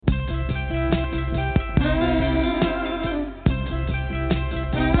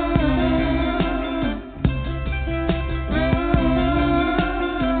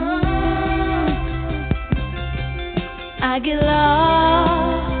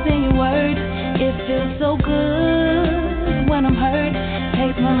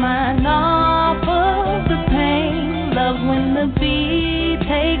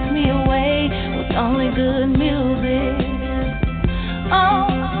good music. Oh,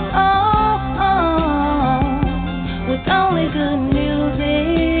 oh, oh, with only good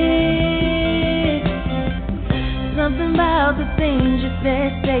music. Something about the things you said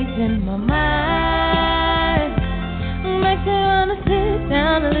stays in my mind. Makes me wanna sit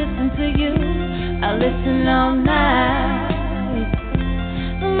down and listen to you. I listen all night.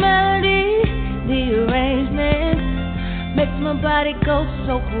 The melody, the arrangement makes my body go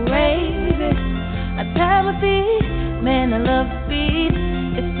so crazy. I tap my feet, man, I love the beat.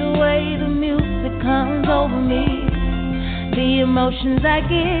 It's the way the music comes over me. The emotions I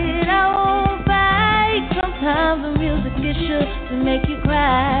get, I won't fight. Sometimes the music is sure to make you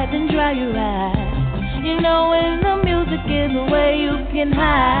cry, then dry your eyes. You know when the music is away, you can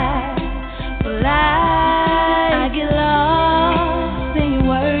hide. But I get lost in your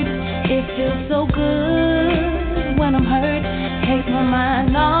words. It feels so good when I'm hurt. Takes my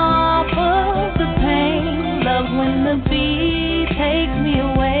mind off of the pain. Love when the beat takes me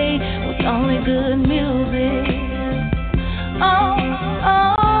away with only good music. Oh,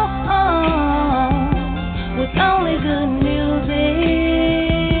 oh, oh, with only good music.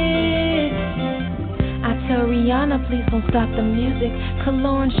 I tell Rihanna, please don't stop the music.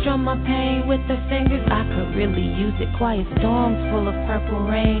 Lauren strum my pain with her fingers. I could really use it. Quiet storms full of purple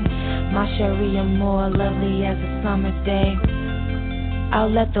rain. My Sharia more lovely as a summer day. I'll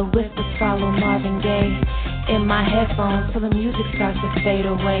let the whispers follow Marvin Gaye in my headphones till the music starts to fade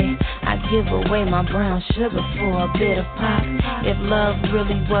away. I give away my brown sugar for a bit of pop. If love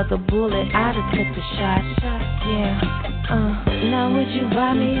really was a bullet, I'd have took the shot. Yeah. Now would you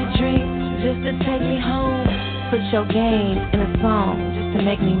buy me a drink just to take me home? Put your game in a song just to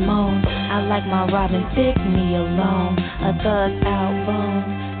make me moan. I like my Robin Thicke, me alone. A thug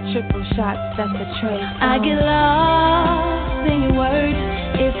album. Triple shots, that's a trace. I get lost in your words.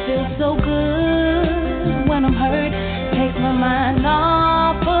 It feels so good when I'm hurt. Takes my mind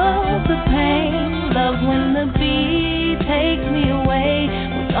off of the pain. Love when the beat takes me away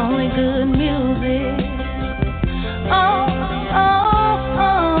with only good music. Oh, oh,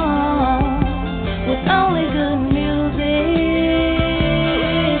 oh, with only good music.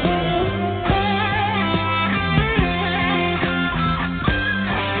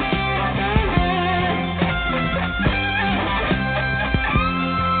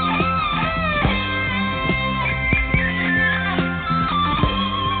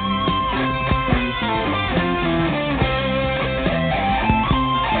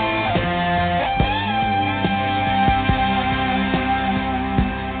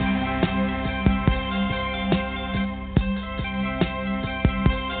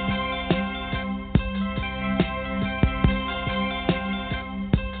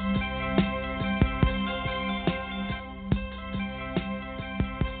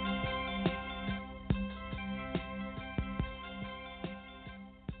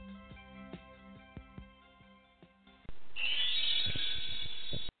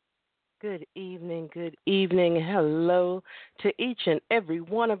 Good evening. Hello to each and every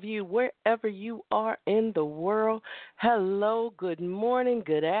one of you, wherever you are in the world. Hello, good morning,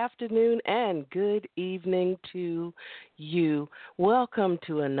 good afternoon, and good evening to you. Welcome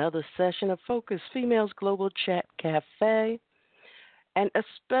to another session of Focus Females Global Chat Cafe. And a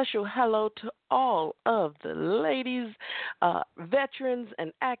special hello to all of the ladies, veterans,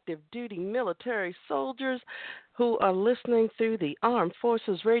 and active duty military soldiers who are listening through the Armed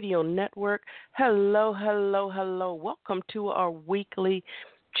Forces Radio Network. Hello, hello, hello. Welcome to our weekly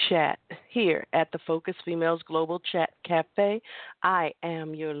chat here at the Focus Females Global Chat Cafe. I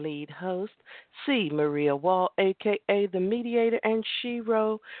am your lead host, C. Maria Wall, a.k.a. the Mediator and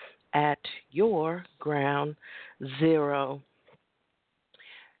Shiro at your ground zero.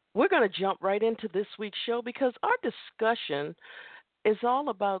 We're going to jump right into this week's show because our discussion is all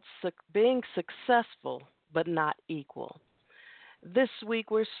about being successful but not equal. This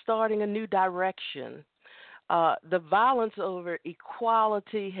week we're starting a new direction. The violence over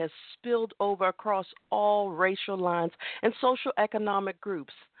equality has spilled over across all racial lines and socioeconomic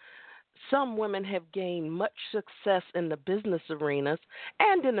groups. Some women have gained much success in the business arenas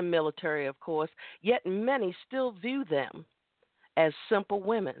and in the military, of course, yet many still view them as simple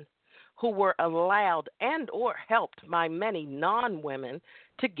women who were allowed and or helped by many non-women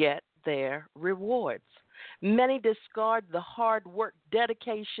to get their rewards. Many discard the hard work,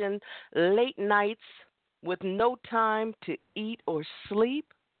 dedication, late nights with no time to eat or sleep.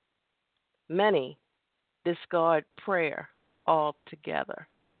 Many discard prayer altogether.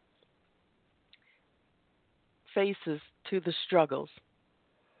 Faces to the struggles.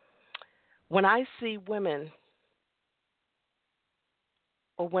 When I see women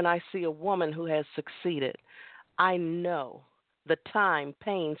or when I see a woman who has succeeded, I know the time,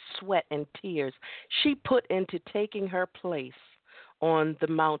 pain, sweat, and tears she put into taking her place on the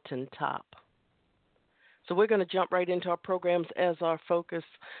mountaintop. So we're going to jump right into our programs as our Focus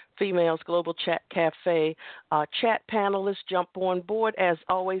Females Global Chat Cafe chat panelists jump on board. As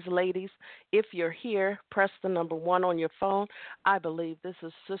always, ladies, if you're here, press the number 1 on your phone. I believe this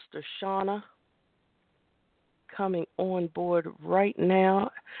is Sister Shauna coming on board right now.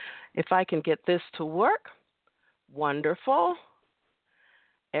 If I can get this to work, wonderful.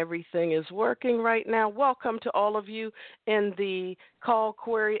 Everything is working right now. Welcome to all of you in the call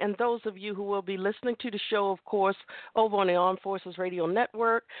query and those of you who will be listening to the show, of course, over on the Armed Forces Radio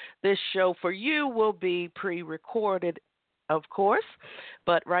Network. This show for you will be pre-recorded, of course,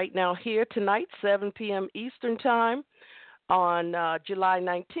 but right now here tonight, 7 p.m. Eastern Time, on July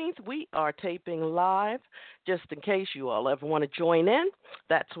 19th, we are taping live, just in case you all ever want to join in.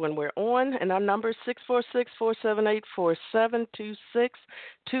 That's when we're on, and our number is 646-478-4726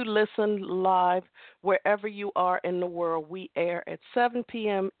 to listen live wherever you are in the world. We air at 7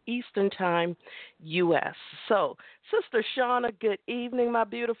 p.m. Eastern Time, U.S. So, Sister Shauna, good evening, my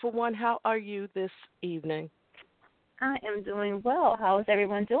beautiful one. How are you this evening? I am doing well. How is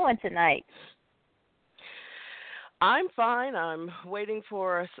everyone doing tonight? I'm fine. I'm waiting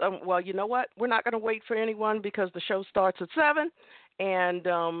for some. Well, you know what? We're not going to wait for anyone because the show starts at 7, and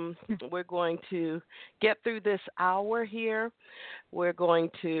we're going to get through this hour here. We're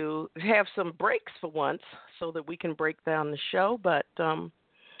going to have some breaks for once so that we can break down the show. But,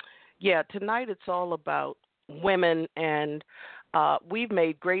 yeah, tonight it's all about women, and we've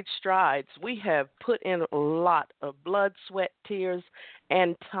made great strides. We have put in a lot of blood, sweat, tears,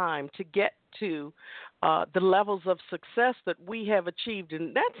 and time to get to the levels of success that we have achieved.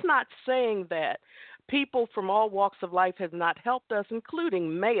 And that's not saying that people from all walks of life have not helped us,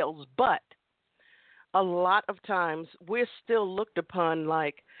 including males, but a lot of times we're still looked upon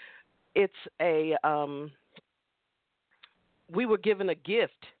like it's we were given a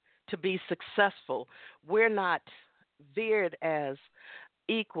gift to be successful. We're not veered as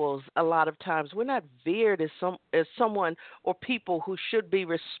equals a lot of times. We're not veered as someone or people who should be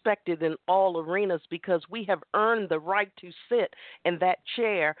respected in all arenas because we have earned the right to sit in that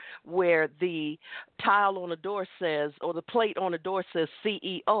chair where the tile on the door says, or the plate on the door says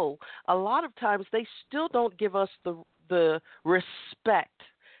CEO. A lot of times they still don't give us the respect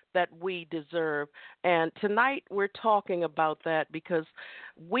that we deserve. And tonight we're talking about that because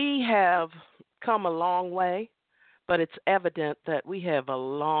we have come a long way, but it's evident that we have a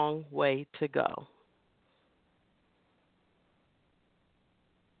long way to go.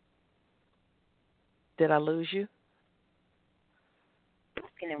 Did I lose you?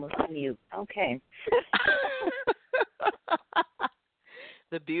 And it was on mute. Okay.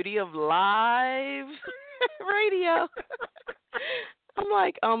 The beauty of live radio. I'm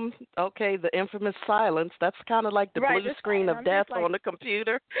like, okay, the infamous silence. That's kind of like the blue screen of death on the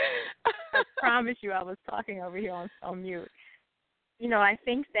computer. I promise you I was talking over here on mute. You know, I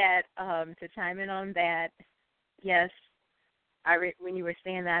think that to chime in on that, yes, when you were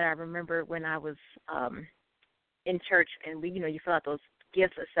saying that, I remember when I was in church and you fill out those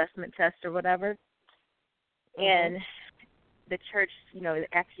gift assessment tests or whatever. Mm-hmm. And the church,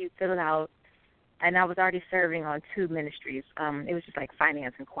 after you fill it out, and I was already serving on 2 ministries. It was just like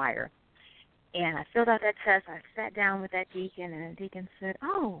finance and choir. And I filled out that test. I sat down with that deacon, and the deacon said,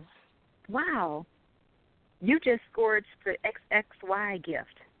 "Oh, wow, you just scored the XXY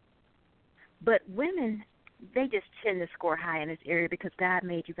gift." But women, they just tend to score high in this area because God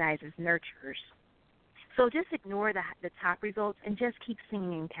made you guys as nurturers. So just ignore the top results and just keep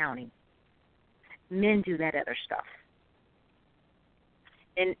singing and counting. Men do that other stuff.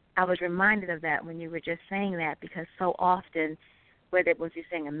 And I was reminded of that when you were just saying that because so often, whether it was you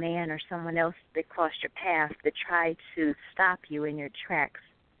saying a man or someone else that crossed your path that tried to stop you in your tracks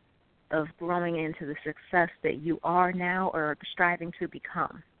of growing into the success that you are now or striving to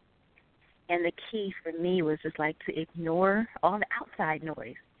become. And the key for me was just like to ignore all the outside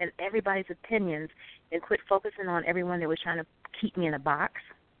noise and everybody's opinions and quit focusing on everyone that was trying to keep me in a box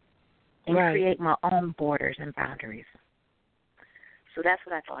and create my own borders and boundaries. So that's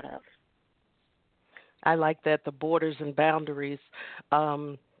what I thought of. I like that, the borders and boundaries. That's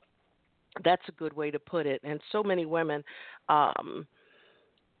a good way to put it. And so many women,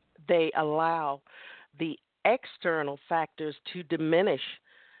 they allow the external factors to diminish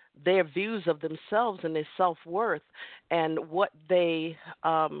their views of themselves and their self-worth and what they,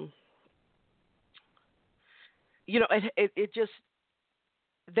 it just,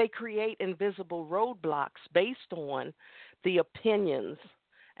 they create invisible roadblocks based on the opinions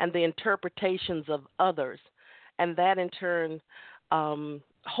and the interpretations of others. And that in turn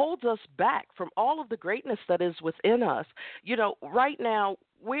holds us back from all of the greatness that is within us. Right now,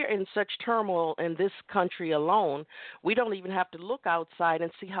 we're in such turmoil in this country alone. We don't even have to look outside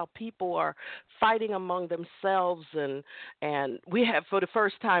and see how people are fighting among themselves. And we have, for the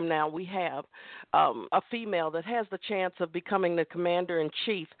first time now, we have a female that has the chance of becoming the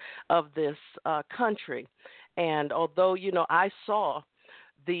commander-in-chief of this country. And although, I saw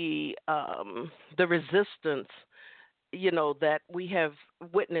the resistance, that we have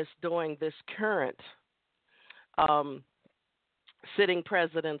witnessed during this current sitting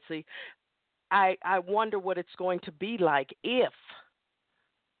presidency, I wonder what it's going to be like if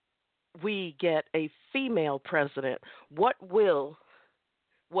we get a female president. What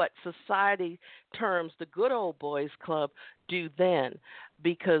society terms the good old boys club do then?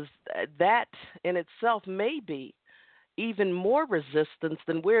 Because that in itself may be even more resistance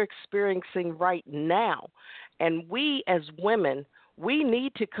than we're experiencing right now. And we as women, we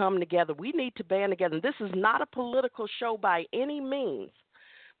need to come together. We need to band together. And this is not a political show by any means,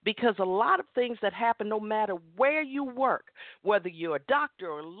 because a lot of things that happen, no matter where you work, whether you're a doctor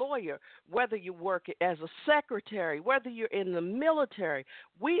or a lawyer, whether you work as a secretary, whether you're in the military,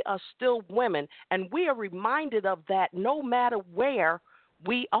 we are still women, and we are reminded of that no matter where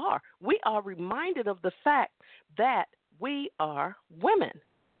we are. We are reminded of the fact that we are women,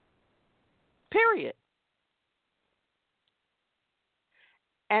 period.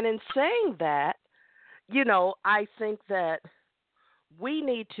 And in saying that, I think that we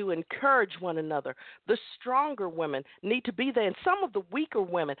need to encourage one another. The stronger women need to be there, and some of the weaker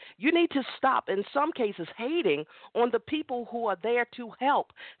women, you need to stop, in some cases, hating on the people who are there to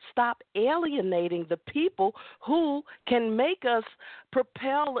help. Stop alienating the people who can make us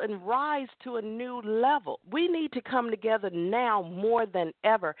propel and rise to a new level. We need to come together now more than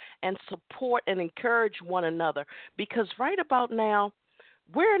ever and support and encourage one another, because right about now,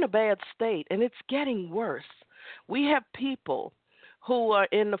 we're in a bad state, and it's getting worse. We have people who are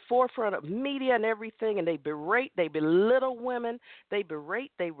in the forefront of media and everything, and they belittle women, they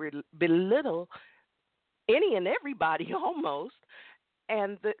belittle any and everybody almost.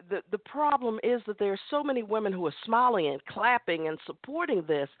 And the problem is that there are so many women who are smiling and clapping and supporting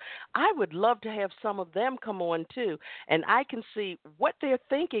this. I would love to have some of them come on too, and I can see what their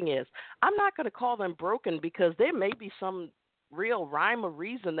thinking is. I'm not going to call them broken, because there may be some real rhyme or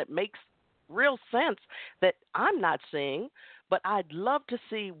reason that makes real sense that I'm not seeing, but I'd love to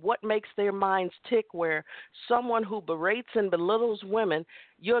see what makes their minds tick, where someone who berates and belittles women,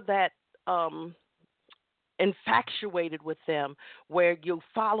 you're that infatuated with them, where you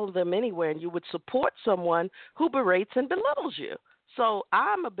follow them anywhere and you would support someone who berates and belittles you. So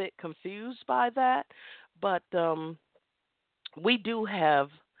I'm a bit confused by that, but we do have,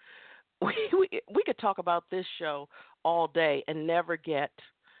 we could talk about this show all day and never get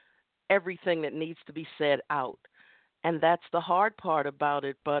everything that needs to be said out. And that's the hard part about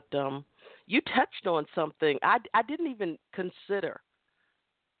it. But you touched on something. I didn't even consider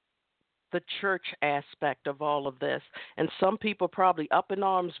the church aspect of all of this. And some people probably up in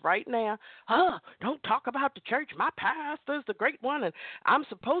arms right now. Don't talk about the church. My pastor's the great one, and I'm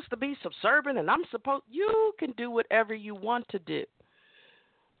supposed to be subservient, and you can do whatever you want to do.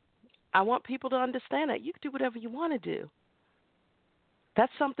 I want people to understand that you can do whatever you want to do.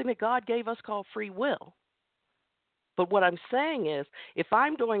 That's something that God gave us called free will. But what I'm saying is, if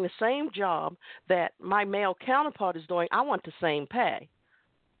I'm doing the same job that my male counterpart is doing, I want the same pay.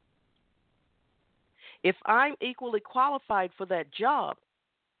 If I'm equally qualified for that job,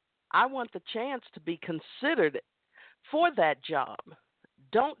 I want the chance to be considered for that job.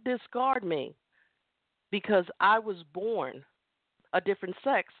 Don't discard me because I was born a different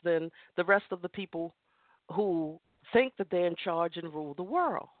sex than the rest of the people who think that they're in charge and rule the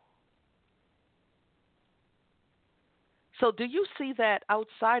world. So do you see that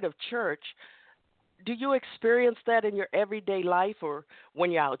outside of church? Do you experience that in your everyday life, or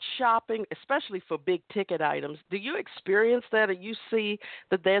when you're out shopping, especially for big ticket items? Do you experience that, or you see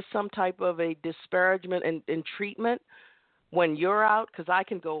that there's some type of a disparagement in treatment when you're out? Because I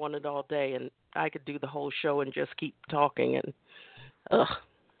can go on it all day, and I could do the whole show and just keep talking. And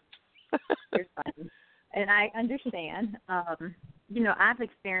You're fine. And I understand. I've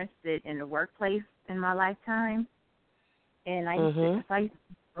experienced it in the workplace in my lifetime. And I used to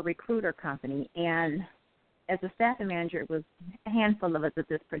a recruiter company, and as a staffing manager, it was a handful of us at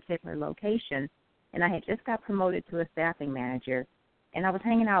this particular location, and I had just got promoted to a staffing manager, and I was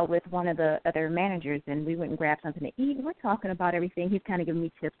hanging out with one of the other managers, and we went and grabbed something to eat, and we're talking about everything. He's kind of giving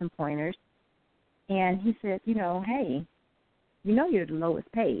me tips and pointers, and he said, hey, you know you're the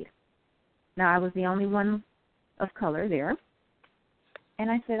lowest paid. Now, I was the only one of color there. And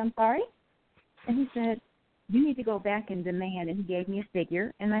I said, I'm sorry? And he said, you need to go back and demand. And he gave me a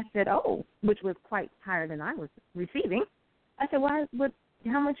figure. And I said, oh, which was quite higher than I was receiving. I said,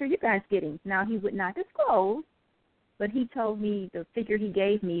 how much are you guys getting? Now, he would not disclose, but he told me the figure he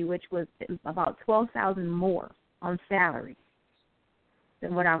gave me, which was about $12,000 more on salary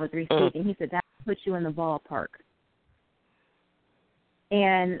than what I was receiving. He said, that puts you in the ballpark.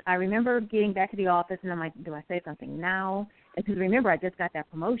 And I remember getting back to the office, and I'm like, do I say something now? And because remember, I just got that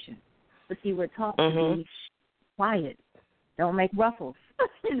promotion. But he would talk to me quiet. Don't make ruffles,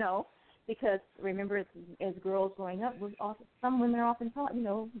 because remember, as girls growing up, some women are often taught,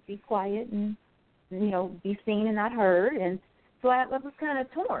 be quiet and, be seen and not heard. And so I was kind of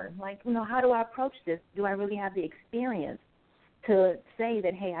torn. Like, how do I approach this? Do I really have the experience to say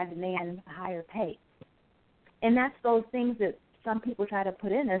that, hey, I demand higher pay? And that's those things that some people try to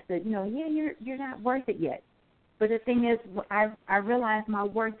put in us that, you're not worth it yet. But the thing is, I realized my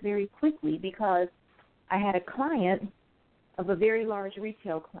worth very quickly because I had a client of a very large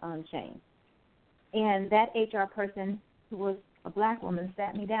retail chain. And that HR person, who was a black woman,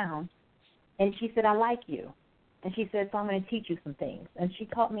 sat me down, and she said, I like you. And she said, so I'm going to teach you some things. And she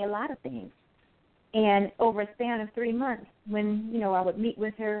taught me a lot of things. And over a span of 3 months, when, I would meet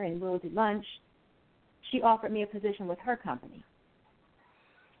with her and we'll do lunch, she offered me a position with her company.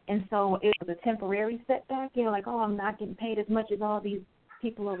 And so it was a temporary setback, like, oh, I'm not getting paid as much as all these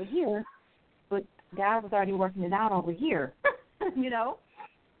people over here. But God was already working it out over here, for me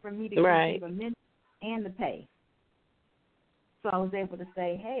to receive a mention and the pay. So I was able to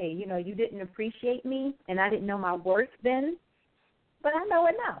say, hey, you didn't appreciate me, and I didn't know my worth then, but I know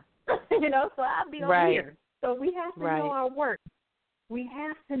it now, so I'll be over here. So we have to know our worth. We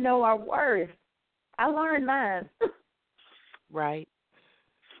have to know our worth. I learned mine. Right.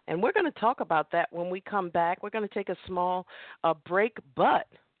 And we're going to talk about that when we come back. We're going to take a small break, but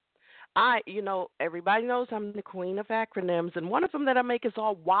everybody knows I'm the queen of acronyms, and one of them that I make is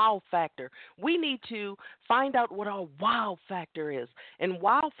our WOW factor. We need to find out what our WOW factor is. And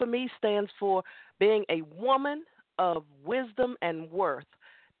WOW for me stands for being a woman of wisdom and worth,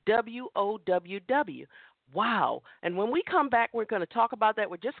 WOWW. Wow. And when we come back, we're going to talk about that.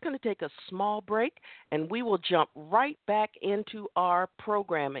 We're just going to take a small break, and we will jump right back into our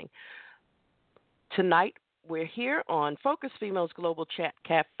programming. Tonight, we're here on Focus Females Global Chat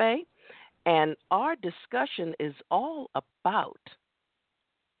Cafe, and our discussion is all about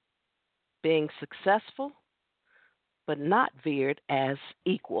being successful but not viewed as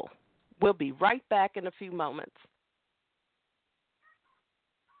equal. We'll be right back in a few moments.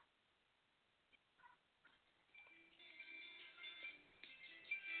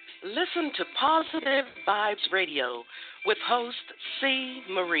 Listen to Positive Vibes Radio with host C.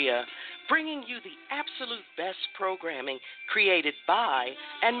 Maria, bringing you the absolute best programming created by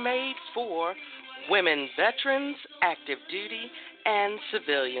and made for women veterans, active duty, and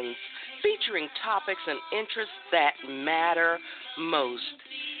civilians, featuring topics and interests that matter most.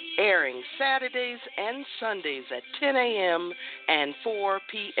 Airing Saturdays and Sundays at 10 a.m. and 4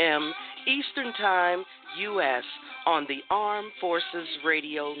 p.m. Eastern Time, U.S. on the Armed Forces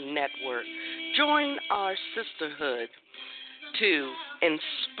Radio Network. Join our sisterhood to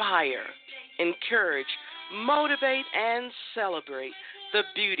inspire, encourage, motivate, and celebrate the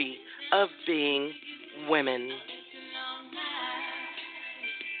beauty of being women.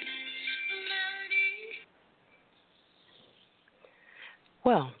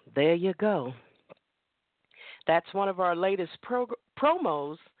 Well, there you go. That's one of our latest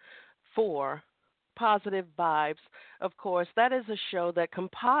promos for Positive Vibes. Of course, that is a show that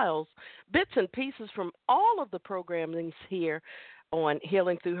compiles bits and pieces from all of the programmings here on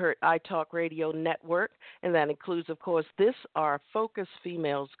Healing Through Hurt iTalk Radio Network, and that includes, of course, our Focus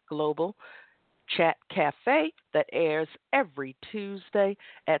Females Global Chat Cafe that airs every Tuesday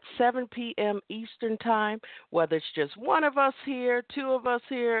at 7 p.m. Eastern Time. Whether it's just one of us here, two of us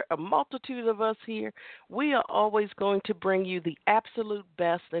here, a multitude of us here, we are always going to bring you the absolute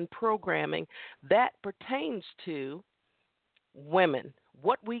best in programming that pertains to women,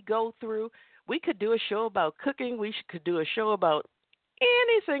 what we go through. We could do a show about cooking. We could do a show about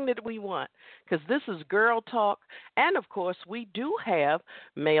anything that we want, because this is girl talk. And of course, we do have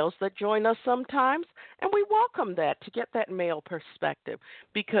males that join us sometimes, and we welcome that to get that male perspective,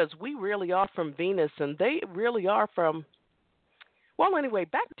 because we really are from Venus and they really are from, well, anyway,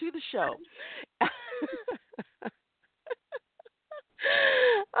 back to the show.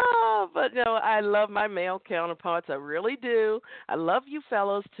 Oh But no, I love my male counterparts. I really do. I love you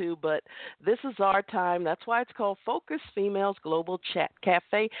fellows too, but this is our time. That's why it's called Focus Females Global Chat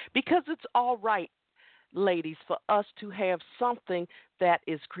Cafe, because it's all right, ladies, for us to have something that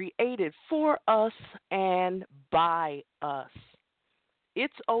is created for us and by us.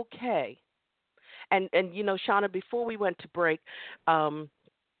 It's okay. And you know, Shauna, before we went to break,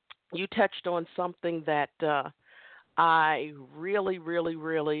 you touched on something that I really, really,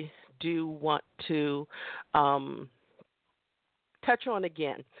 really do want to touch on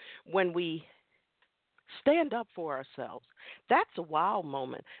again. When we stand up for ourselves, that's a wow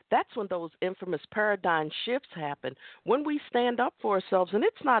moment. That's when those infamous paradigm shifts happen. When we stand up for ourselves, and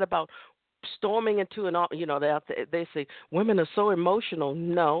it's not about storming into they say women are so emotional.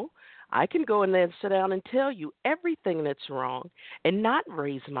 No, I can go in there and sit down and tell you everything that's wrong and not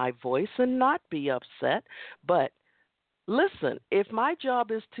raise my voice and not be upset. But listen, if my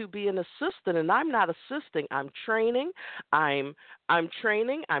job is to be an assistant and I'm not assisting, I'm training, I'm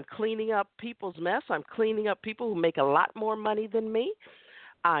training, I'm cleaning up people's mess, I'm cleaning up people who make a lot more money than me.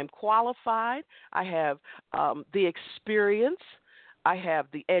 I'm qualified. I have the experience. I have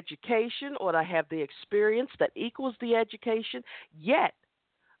the education, or I have the experience that equals the education. Yet,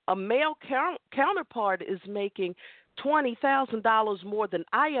 a male counterpart is making $20,000 more than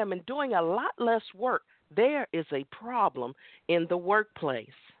I am and doing a lot less work. There is a problem in the workplace.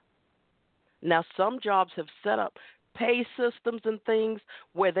 Now, some jobs have set up pay systems and things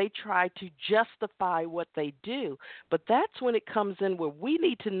where they try to justify what they do. But that's when it comes in where we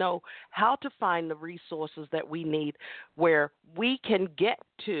need to know how to find the resources that we need, where we can get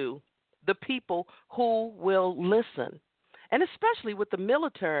to the people who will listen. And especially with the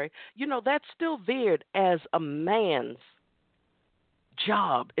military, you know, that's still veered as a man's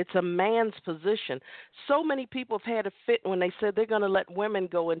job. It's a man's position. So many people have had a fit when they said they're going to let women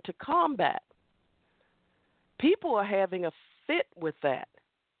go into combat. People are having a fit with that.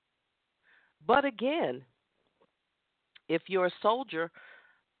 But again, if you're a soldier,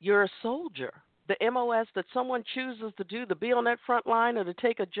 you're a soldier. The MOS that someone chooses to do, to be on that front line or to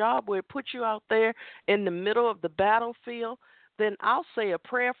take a job where it puts you out there in the middle of the battlefield, then I'll say a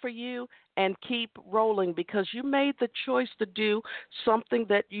prayer for you and keep rolling, because you made the choice to do something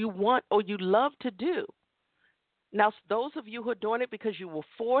that you want or you love to do. Now, those of you who are doing it because you were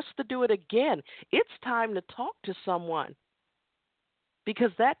forced to do it again, it's time to talk to someone,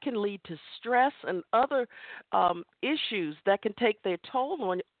 because that can lead to stress and other issues that can take their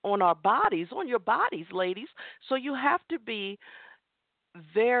toll on our bodies, on your bodies, ladies. So you have to be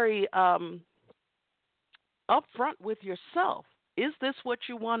very upfront with yourself. Is this what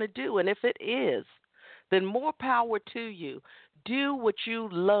you want to do? And if it is, then more power to you. Do what you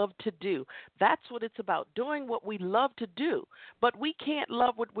love to do. That's what it's about, doing what we love to do. But we can't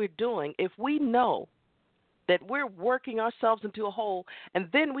love what we're doing if we know that we're working ourselves into a hole, and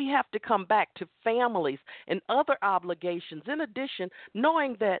then we have to come back to families and other obligations. In addition,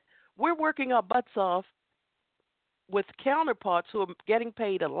 knowing that we're working our butts off with counterparts who are getting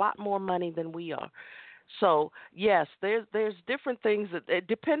paid a lot more money than we are. So, yes, there's different things that,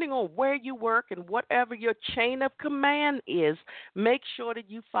 depending on where you work and whatever your chain of command is, make sure that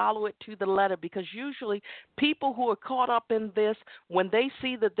you follow it to the letter, because usually people who are caught up in this, when they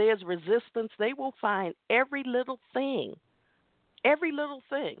see that there's resistance, they will find every little thing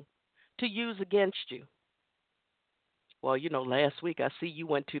to use against you. Well, you know, last week I see you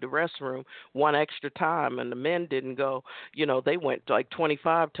went to the restroom one extra time, and the men didn't go. You know, they went like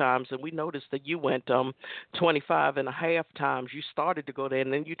 25 times, and we noticed that you went 25 and a half times. You started to go there,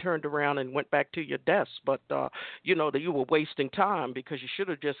 and then you turned around and went back to your desk. But, you know, that you were wasting time, because you should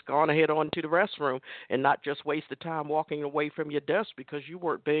have just gone ahead on to the restroom and not just wasted time walking away from your desk because you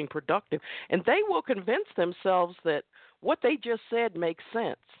weren't being productive. And they will convince themselves that what they just said makes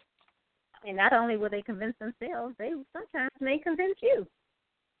sense. And not only will they convince themselves, they sometimes may convince you.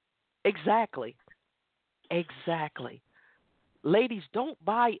 Exactly. Ladies, don't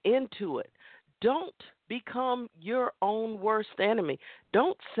buy into it. Don't become your own worst enemy.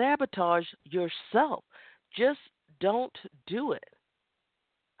 Don't sabotage yourself. Just don't do it.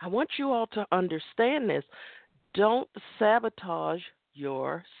 I want you all to understand this. Don't sabotage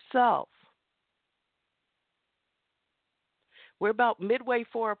yourself. We're about midway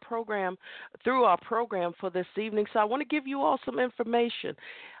through our program for this evening, so I want to give you all some information.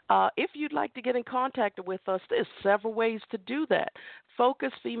 If you'd like to get in contact with us, there's several ways to do that.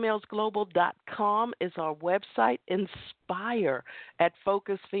 FocusFemalesGlobal.com is our website. Inspire at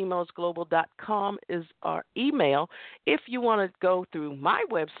FocusFemalesGlobal.com is our email. If you want to go through my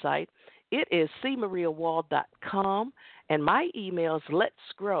website, it is cmariawall.com, and my email is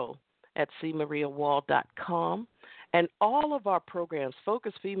letsgrow at cmariawall.com. And all of our programs,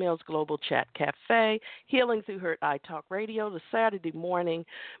 Focus Females Global Chat Cafe, Healing Through Hurt iTalk Radio, the Saturday morning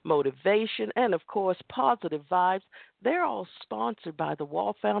motivation, and, of course, Positive Vibes, they're all sponsored by the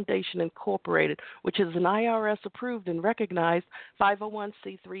Wall Foundation Incorporated, which is an IRS-approved and recognized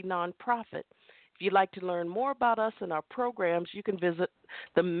 501c3 nonprofit. If you'd like to learn more about us and our programs, you can visit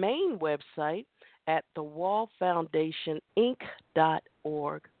the main website at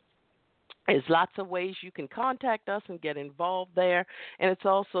thewallfoundationinc.org. There's lots of ways you can contact us and get involved there, and it's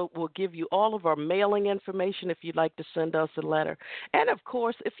also will give you all of our mailing information if you'd like to send us a letter. And, of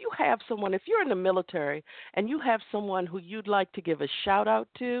course, if you have someone, if you're in the military and you have someone who you'd like to give a shout-out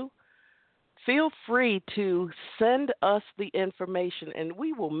to, feel free to send us the information, and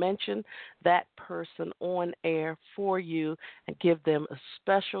we will mention that person on air for you and give them a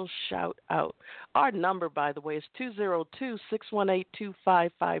special shout-out. Our number, by the way, is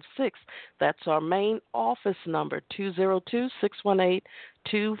 202-618-2556. That's our main office number,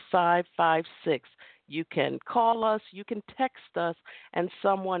 202-618-2556. You can call us, you can text us, and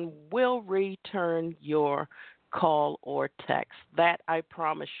someone will return your call or text. That I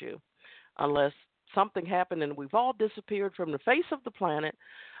promise you. Unless something happened and we've all disappeared from the face of the planet,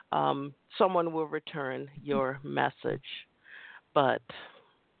 someone will return your message. But,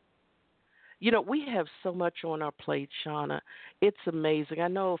 you know, we have so much on our plate, Shauna. It's amazing. I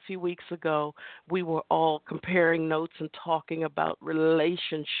know a few weeks ago we were all comparing notes and talking about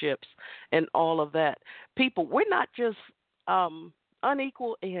relationships and all of that. People, we're not just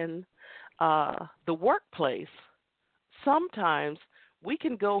unequal in the workplace. Sometimes we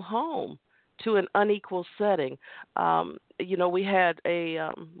can go home to an unequal setting. You know, we had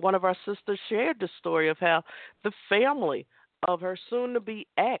one of our sisters shared the story of how the family of her soon-to-be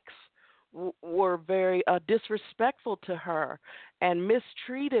ex were very disrespectful to her and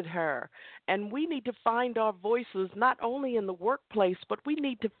mistreated her. And we need to find our voices not only in the workplace, but we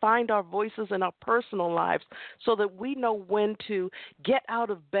need to find our voices in our personal lives so that we know when to get out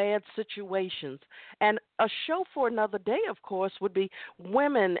of bad situations. And a show for another day, of course, would be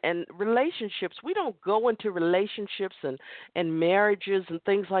women and relationships. We don't go into relationships and marriages and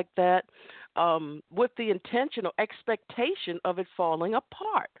things like that with the intention or expectation of it falling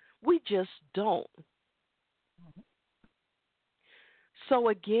apart. We just don't. So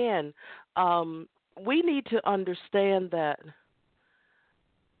again, we need to understand that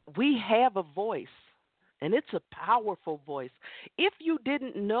we have a voice, and it's a powerful voice. If you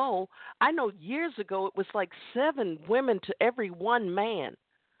didn't know, I know years ago it was like 7 women to every 1 man.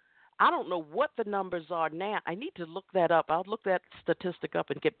 I don't know what the numbers are now. I need to look that up. I'll look that statistic up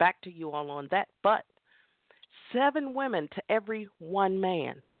and get back to you all on that. But 7 women to every 1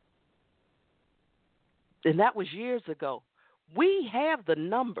 man. And that was years ago. We have the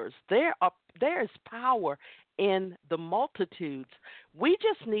numbers. There is power in the multitudes. We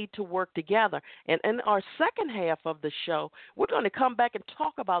just need to work together. And in our second half of the show, we're going to come back and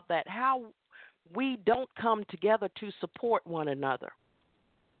talk about that, how we don't come together to support one another.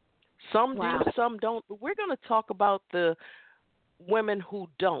 Some do, some don't. But we're going to talk about the women who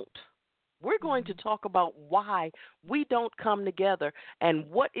don't. We're going to talk about why we don't come together and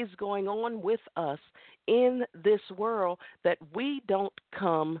what is going on with us in this world that we don't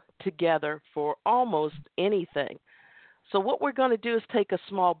come together for almost anything. So what we're going to do is take a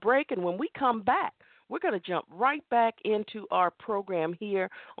small break, and when we come back, we're going to jump right back into our program here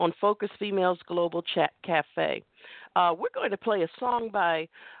on Focus Females Global Chat Cafe. We're going to play a song by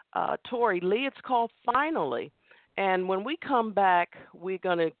Tori Lee. It's called Finally. And when we come back, we're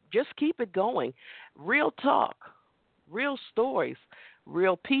going to just keep it going. Real talk, real stories,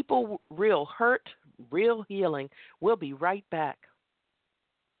 real people, real hurt, real healing. We'll be right back.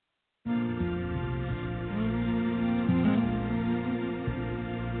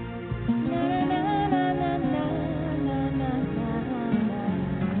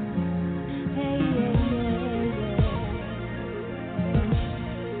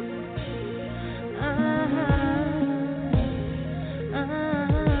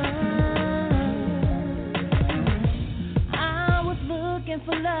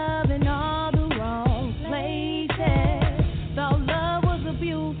 For love in all the wrong places. Thought love was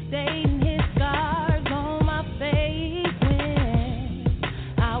abuse, stayed in his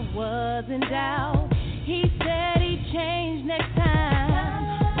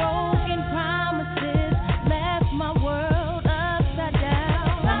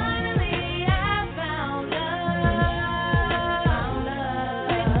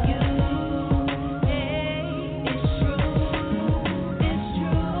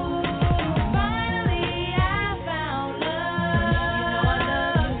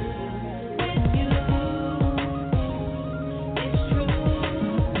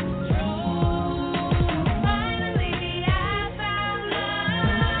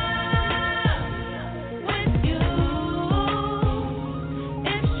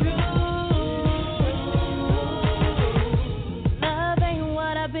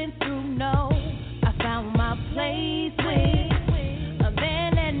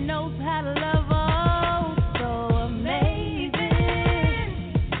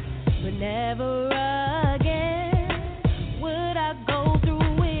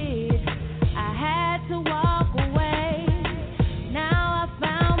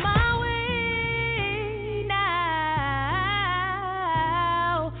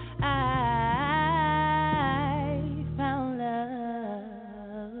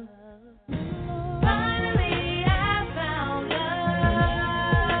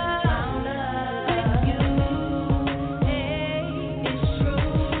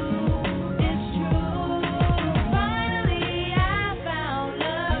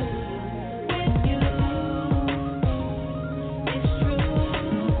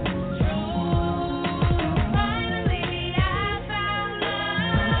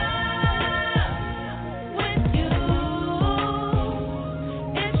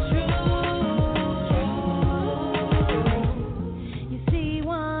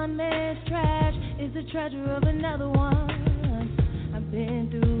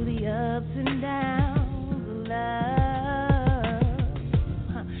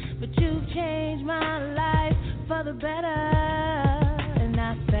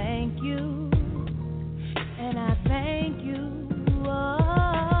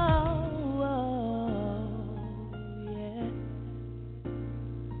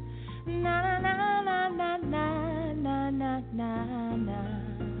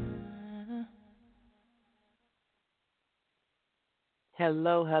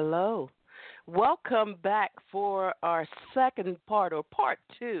Hello, hello. Welcome back for our second part or part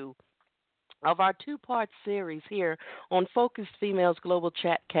two of our two-part series here on Focused Females Global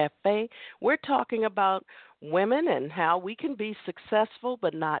Chat Cafe. We're talking about women and how we can be successful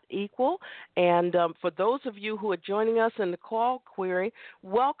but not equal. And for those of you who are joining us in the call query,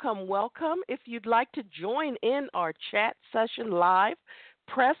 welcome, welcome. If you'd like to join in our chat session live,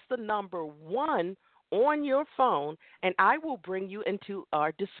 press the number 1 on your phone, and I will bring you into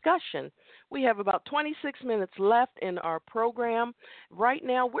our discussion. We have about 26 minutes left in our program. Right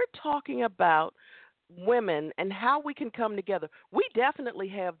now, we're talking about women and how we can come together. We definitely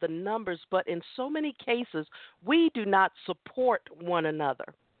have the numbers, but in so many cases, we do not support one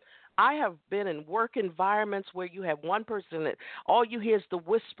another. I have been in work environments where you have one person that all you hear is the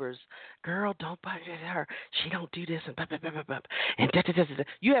whispers. Girl, don't budge her. She don't do this and blah, blah, blah, blah, blah. And da, da, da, da, da.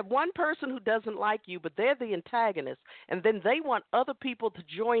 You have one person who doesn't like you, but they're the antagonist, and then they want other people to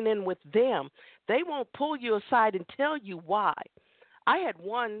join in with them. They won't pull you aside and tell you why. I had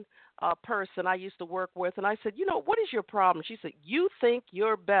one person I used to work with, and I said, what is your problem? She said, you think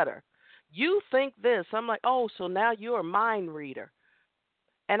you're better. You think this. I'm like, oh, so now you're a mind reader.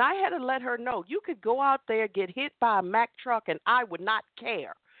 And I had to let her know, you could go out there, get hit by a Mack truck, and I would not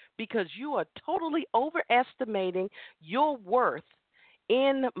care because you are totally overestimating your worth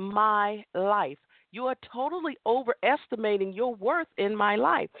in my life. You are totally overestimating your worth in my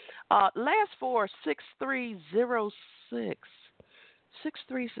life. Last four, 6306.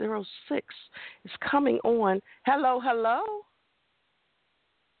 6306 is coming on. Hello, hello.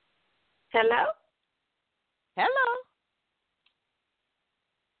 Hello? Hello.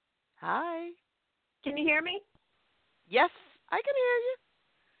 Hi. Can you hear me? Yes, I can hear you.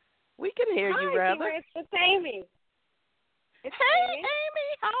 We can hear you, rather. Hi, it's Amy. Hey, Amy,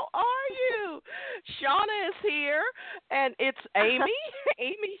 how are you? Shauna is here, and it's Amy.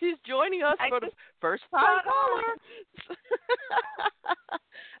 Amy is joining us for the first time caller.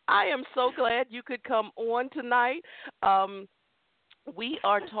 I am so glad you could come on tonight. We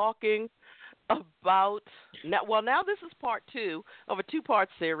are talking about now this is part two of a two-part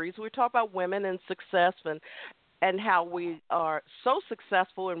series. We're talking about women and success and how we are so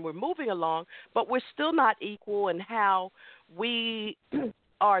successful and we're moving along, but we're still not equal, and how we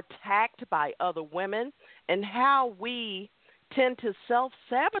are attacked by other women, and how we tend to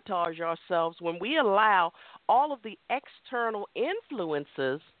self-sabotage ourselves when we allow all of the external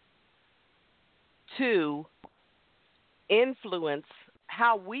influences to influence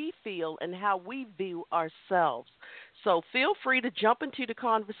how we feel and how we view ourselves. So feel free to jump into the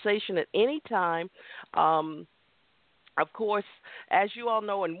conversation at any time. Of course, as you all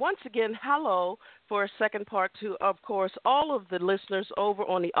know, and once again, hello for a second part to, of course, all of the listeners over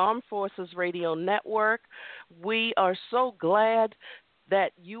on the Armed Forces Radio Network. We are so glad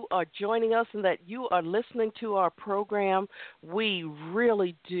that you are joining us and that you are listening to our program. We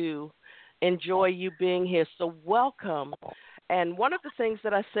really do enjoy you being here, so welcome. And one of the things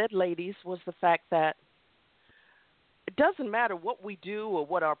that I said, ladies, was the fact that it doesn't matter what we do or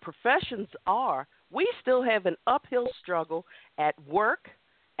what our professions are, we still have an uphill struggle at work,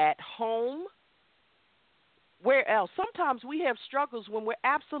 at home, where else. Sometimes we have struggles when we're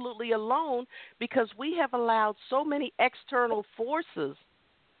absolutely alone because we have allowed so many external forces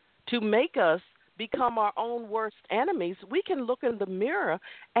to make us become our own worst enemies. We can look in the mirror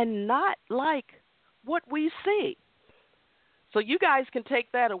and not like what we see. So you guys can take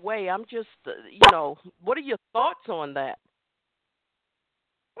that away. I'm just, what are your thoughts on that?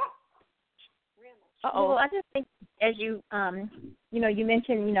 Uh-oh. Well, I just think as you, you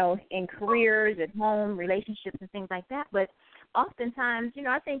mentioned, in careers, at home, relationships and things like that, but oftentimes,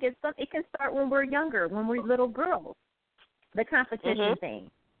 I think it can start when we're younger, when we're little girls, the competition thing.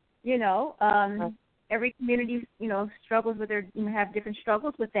 Every community, struggles with have different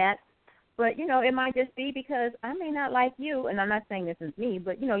struggles with that. But, it might just be because I may not like you, and I'm not saying this is me,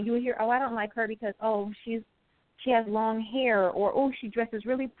 but, you hear, oh, I don't like her because, oh, she has long hair, or, oh, she dresses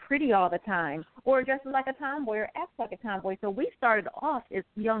really pretty all the time, or dresses like a tomboy or acts like a tomboy. So we started off as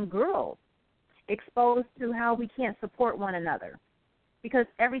young girls exposed to how we can't support one another because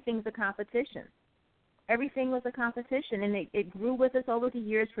everything's a competition. Everything was a competition, and it grew with us over the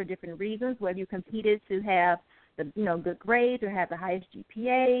years for different reasons, whether you competed to have the, good grades or have the highest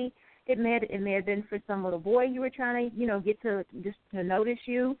GPA. It may have been for some little boy you were trying to, get to just to notice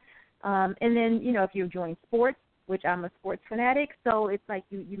you. And then, if you join sports, which I'm a sports fanatic, so it's like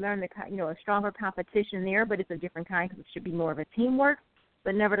you learn a stronger competition there, but it's a different kind because it should be more of a teamwork.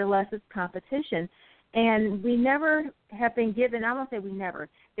 But nevertheless, it's competition. And we never have been given, I won't say we never,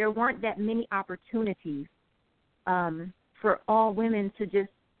 there weren't that many opportunities for all women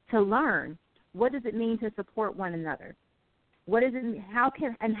to learn. What does it mean to support one another? What is it? How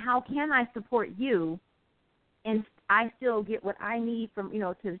can I support you, and I still get what I need from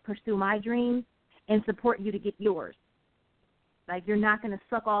to pursue my dreams and support you to get yours? Like, you're not going to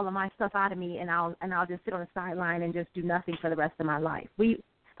suck all of my stuff out of me, and I'll just sit on the sideline and just do nothing for the rest of my life.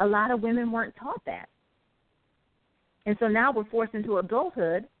 A lot of women weren't taught that, and so now we're forced into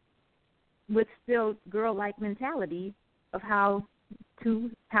adulthood with still girl-like mentality of how to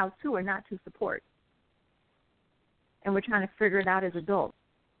or not to support. And we're trying to figure it out as adults.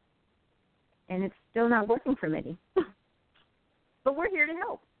 And it's still not working for many. But we're here to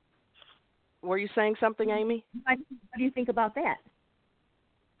help. Were you saying something, Amy? What do you think about that?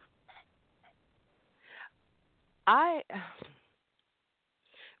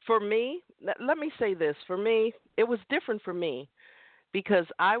 For me, let me say this. For me, it was different for me because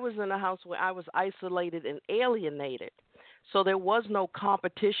I was in a house where I was isolated and alienated. So there was no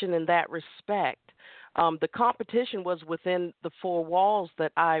competition in that respect. The competition was within the four walls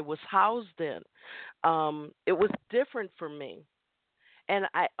that I was housed in. It was different for me. And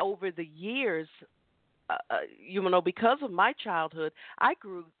over the years, because of my childhood,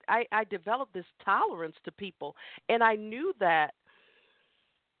 I developed this tolerance to people. And I knew that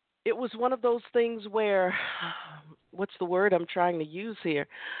it was one of those things where, what's the word I'm trying to use here?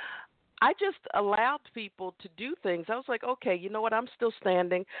 I just allowed people to do things. I was like, okay, you know what? I'm still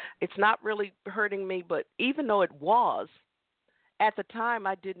standing. It's not really hurting me. But even though it was, at the time,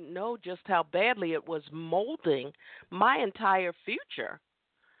 I didn't know just how badly it was molding my entire future.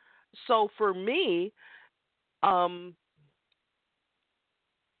 So for me,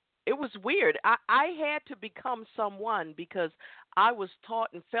 it was weird. I had to become someone because I was taught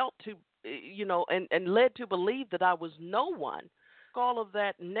and felt to, and led to believe that I was no one. All of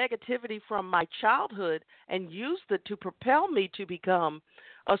that negativity from my childhood and used it to propel me to become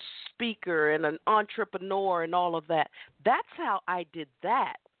a speaker and an entrepreneur and all of that. That's how I did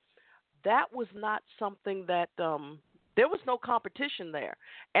that. That was not something that there was no competition there.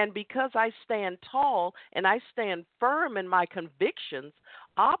 And because I stand tall and I stand firm in my convictions,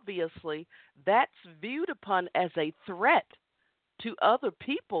 obviously that's viewed upon as a threat to other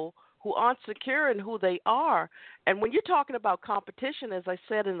people who aren't secure in who they are. And when you're talking about competition, as I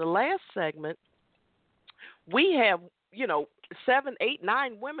said in the last segment, we have, 7, 8,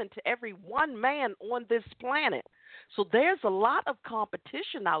 9 women to every one man on this planet. So there's a lot of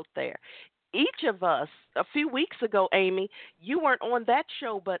competition out there. Each of us, a few weeks ago, Amy, you weren't on that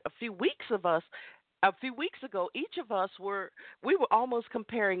show, but a few weeks ago, each of us we were almost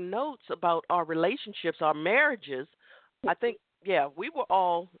comparing notes about our relationships, our marriages. I think, we were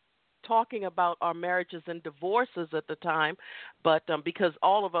all talking about our marriages and divorces at the time, but because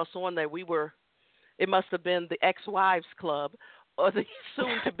all of us on there, it must have been the ex-wives club or the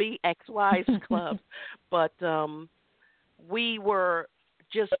soon-to-be ex-wives club, but we were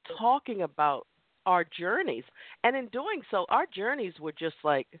just talking about our journeys, and in doing so, our journeys were just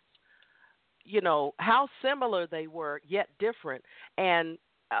like, how similar they were, yet different, and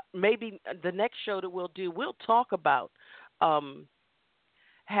maybe the next show that we'll do, we'll talk about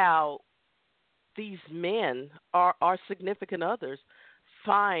how these men, our significant others,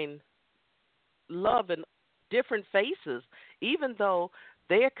 find love in different faces, even though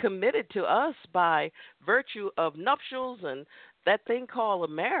they are committed to us by virtue of nuptials and that thing called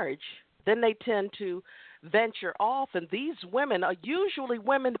a marriage. Then they tend to venture off, and these women are usually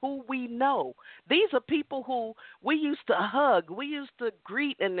women who we know. These are people who we used to hug, we used to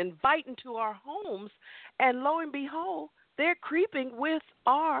greet and invite into our homes, and lo and behold, they're creeping with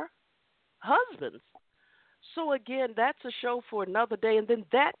our husbands. So again, that's a show for another day, and then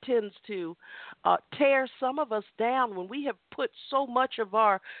that tends to tear some of us down when we have put so much of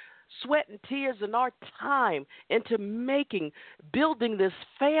our sweat and tears and our time into building this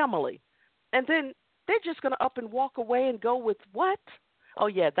family, and then they're just going to up and walk away and go with what? Oh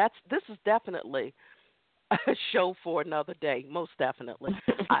yeah, this is definitely a show for another day, most definitely.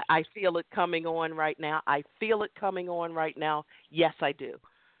 I feel it coming on right now. Yes, I do.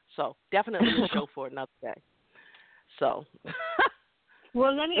 So definitely a show for another day. So.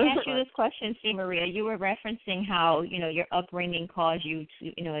 Well, let me ask you this question, C. Maria. You were referencing how, your upbringing caused you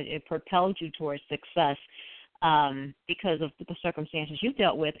to, it propelled you towards success because of the circumstances you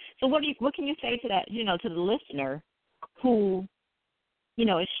dealt with. So what can you say to that, to the listener who,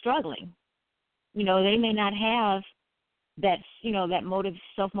 is struggling? They may not have that, that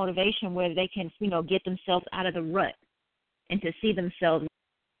self-motivation where they can, get themselves out of the rut and to see themselves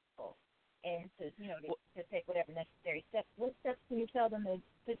and to, to take whatever necessary steps. What steps can you tell them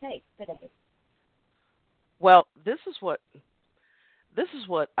to take today? Well, this is what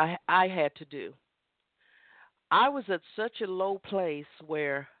I had to do. I was at such a low place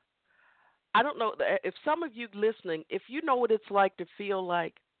where I don't know if some of you listening, if you know what it's like to feel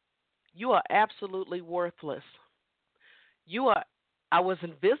like you are absolutely worthless. You are I was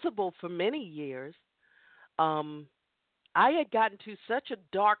invisible for many years. Um I had gotten to such a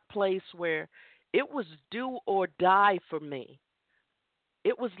dark place where it was do or die for me.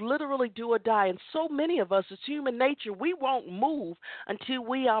 It was literally do or die. And so many of us, it's human nature, we won't move until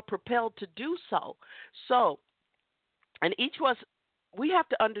we are propelled to do so. So, and each of us, we have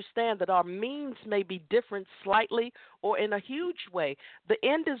to understand that our means may be different slightly or in a huge way. The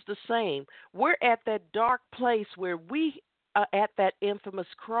end is the same. We're at that dark place where we are at that infamous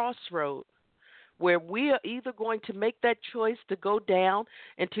crossroad where we are either going to make that choice to go down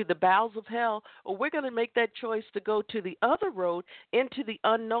into the bowels of hell, or we're going to make that choice to go to the other road into the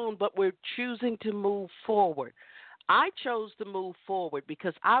unknown, but we're choosing to move forward. I chose to move forward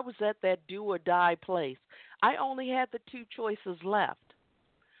because I was at that do or die place. I only had the two choices left.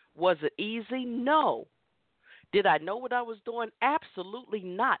 Was it easy? No. Did I know what I was doing? Absolutely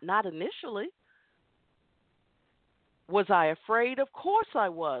not. Not initially. Was I afraid? Of course I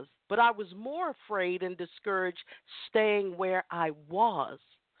was. But I was more afraid and discouraged staying where I was.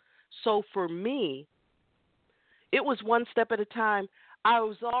 So for me, it was one step at a time. I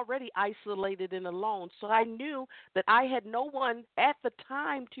was already isolated and alone. So I knew that I had no one at the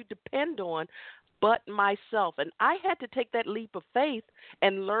time to depend on but myself. And I had to take that leap of faith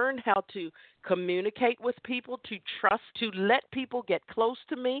and learn how to communicate with people, to trust, to let people get close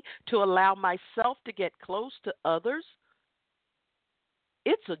to me, to allow myself to get close to others.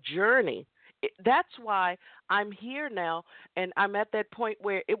 It's a journey. That's why I'm here now, and I'm at that point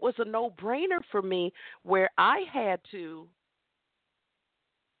where it was a no-brainer for me, where I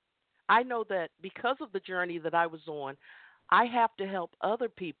know that because of the journey that I was on, I have to help other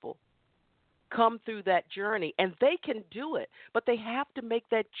people come through that journey, and they can do it, but they have to make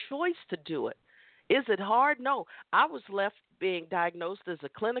that choice to do it. Is it hard? No. I was left being diagnosed as a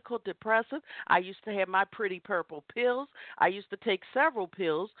clinical depressive. I used to have my pretty purple pills. I used to take several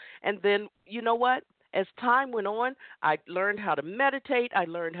pills, and then you know what? As time went on, I learned how to meditate. I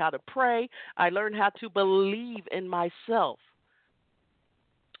learned how to pray. I learned how to believe in myself.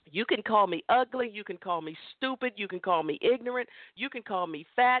 You can call me ugly. You can call me stupid. You can call me ignorant. You can call me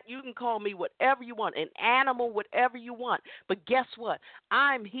fat. You can call me whatever you want, an animal, whatever you want. But guess what?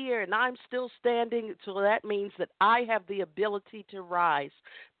 I'm here and I'm still standing, so that means that I have the ability to rise.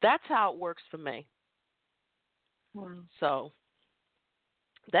 That's how it works for me. Wow. So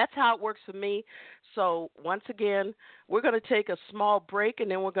that's how it works for me. So, once again, we're going to take a small break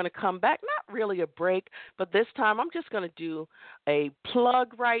and then we're going to come back. Not really a break, but this time I'm just going to do a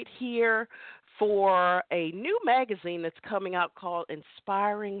plug right here for a new magazine that's coming out called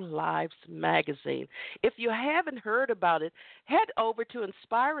Inspiring Lives Magazine. If you haven't heard about it, head over to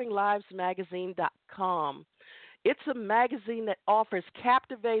inspiringlivesmagazine.com. It's a magazine that offers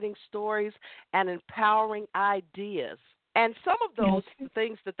captivating stories and empowering ideas. And some of those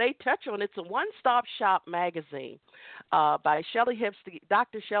things that they touch on, it's a one-stop shop magazine by Shelley Hipsky,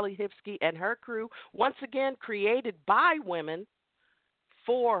 Dr. Shelley Hipsky and her crew, once again created by women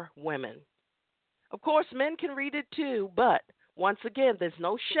for women. Of course, men can read it too, but once again, there's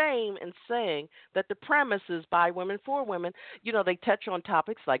no shame in saying that the premise is by women for women. You know, they touch on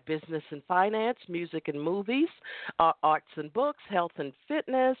topics like business and finance, music and movies, arts and books, health and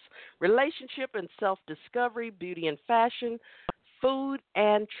fitness, relationship and self-discovery, beauty and fashion, food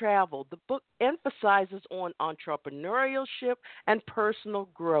and travel. The book emphasizes on entrepreneurship and personal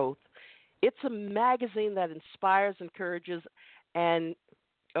growth. It's a magazine that inspires, encourages, and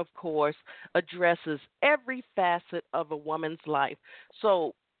of course, addresses every facet of a woman's life.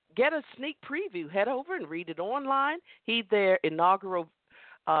 So get a sneak preview. Head over and read it online. Heed their inaugural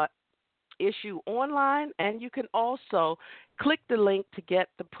issue online, and you can also click the link to get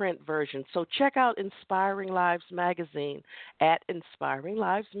the print version. So check out Inspiring Lives Magazine at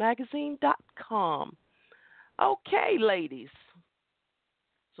inspiringlivesmagazine.com. Okay, ladies.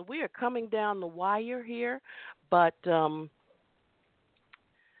 So we are coming down the wire here, but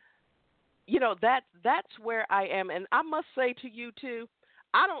you know, that's where I am. And I must say to you, too,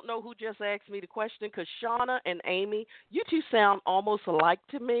 I don't know who just asked me the question because Shauna and Amy, you two sound almost alike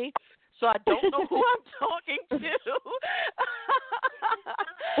to me. So I don't know who I'm talking to.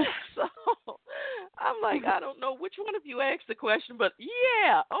 So I'm like, I don't know which one of you asked the question, but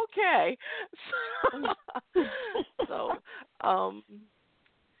yeah, okay. So,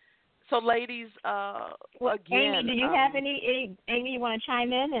 so ladies, Well, again, Amy, do you have any? Amy, you want to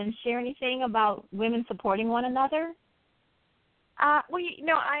chime in and share anything about women supporting one another? Well,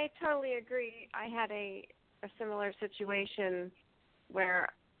 I totally agree. I had a similar situation where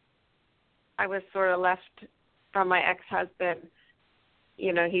I was sort of left from my ex-husband.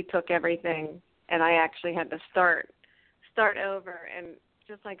 He took everything, and I actually had to start over. And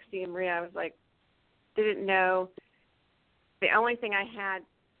just like Steve and Maria, I was like, didn't know. The only thing I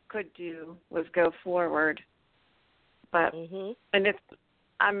could do was go forward. But and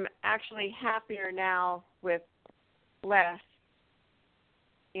I'm actually happier now with less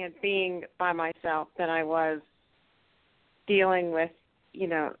and being by myself than I was dealing with,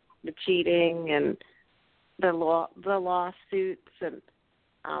 the cheating and the lawsuits, and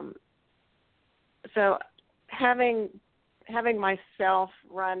so having myself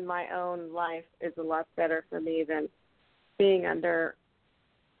run my own life is a lot better for me than being under,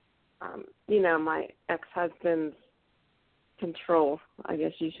 my ex-husband's control, I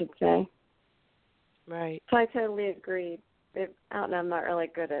guess you should say. Right. So I totally agree. I'm not really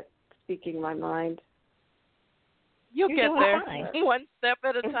good at speaking my mind. You'll get there fine. one step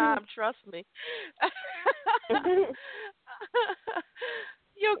at a time. Trust me.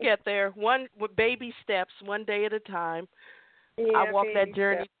 You'll get there one with baby steps, one day at a time. Yeah, I walk that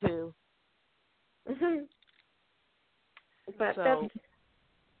journey too. But so,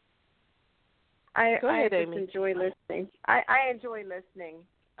 I ahead, just Amy. enjoy listening. I enjoy listening.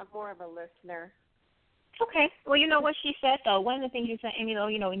 I'm more of a listener. Okay. Well, you know what she said, though. One of the things you said, Amy, though,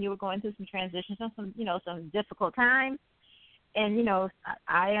 when you were going through some transitions, some difficult times, and,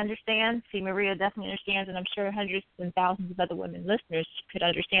 I understand. See, Maria definitely understands, and I'm sure hundreds and thousands of other women listeners could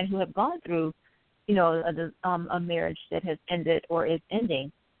understand who have gone through, a marriage that has ended or is ending.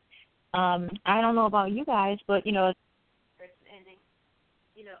 I don't know about you guys, but, it's ending.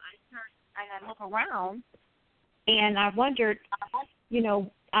 I look around, and I wondered,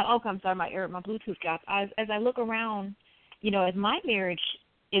 I'm sorry, my Bluetooth dropped. As I look around, as my marriage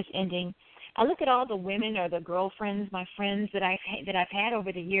is ending, I look at all the women or the girlfriends, my friends that I've had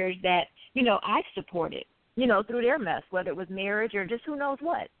over the years that, I've supported, through their mess, whether it was marriage or just who knows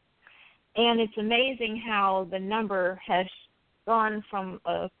what. And it's amazing how the number has gone from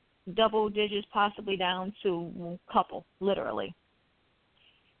double digits possibly down to a couple, literally.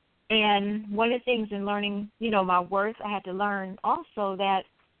 And one of the things in learning, my worth, I had to learn also that,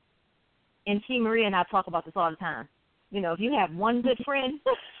 and T. Maria and I talk about this all the time, if you have one good friend,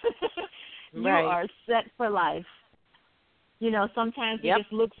 you are set for life. Sometimes we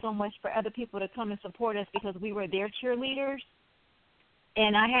just look so much for other people to come and support us because we were their cheerleaders.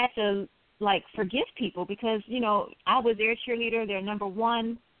 And I had to, forgive people because, I was their cheerleader, their number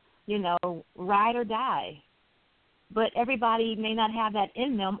one, ride or die. But everybody may not have that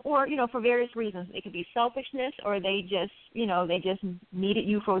in them, or, for various reasons. It could be selfishness, or they just needed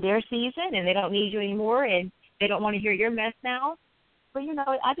you for their season, and they don't need you anymore, and they don't want to hear your mess now. But,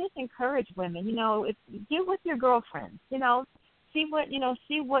 I just encourage women, get with your girlfriends, see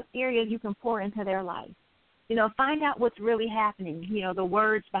what areas you can pour into their life. Find out what's really happening, the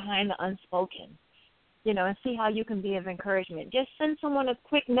words behind the unspoken, and see how you can be of encouragement. Just send someone a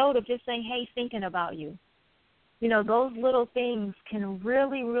quick note of just saying, hey, thinking about you. Those little things can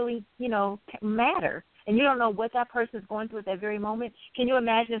really, really, matter. And you don't know what that person is going through at that very moment. Can you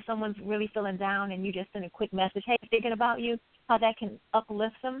imagine if someone's really feeling down and you just send a quick message, hey, thinking about you, how that can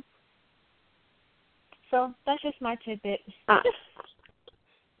uplift them? So that's just my tidbit.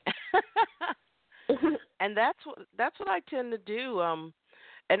 And that's what I tend to do.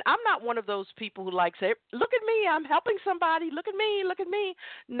 And I'm not one of those people who say, look at me, I'm helping somebody, look at me.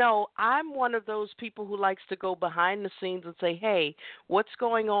 No, I'm one of those people who likes to go behind the scenes and say, hey, what's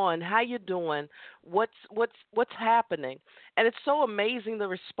going on? How you doing? What's happening? And it's so amazing the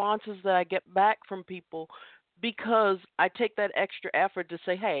responses that I get back from people because I take that extra effort to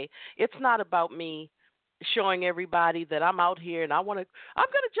say, hey, it's not about me showing everybody that I'm out here and I'm going to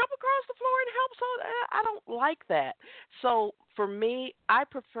jump across the floor and help. So I don't like that. So for me, I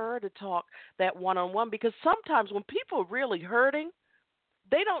prefer to talk that one-on-one because sometimes when people are really hurting,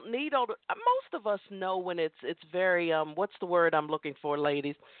 they don't need all the, most of us know when it's very, what's the word I'm looking for,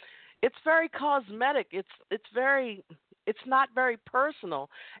 ladies? It's very cosmetic. It's not very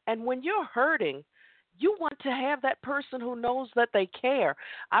personal. And when you're hurting, you want to have that person who knows that they care.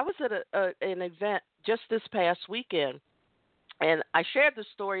 I was at an event just this past weekend, and I shared the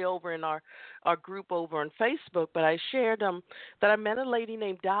story over in our group over on Facebook, but I shared that I met a lady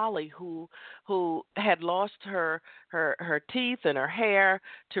named Dolly who had lost her teeth and her hair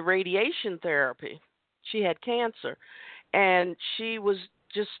to radiation therapy. She had cancer, and she was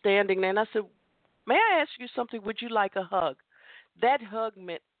just standing there, and I said, May I ask you something? Would you like a hug? That hug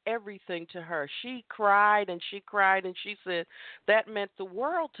meant everything to her. She cried and she cried and she said, that meant the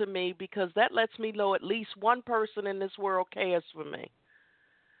world to me because that lets me know at least one person in this world cares for me.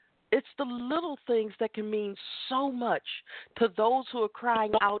 It's the little things that can mean so much to those who are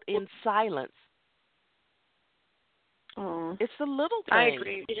crying out in silence. Oh, It's the little I things.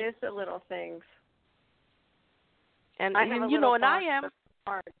 agree. It is the little things. And I have a you little know, and I box am. of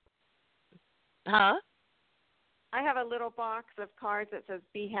cards. Huh? I have a little box of cards that says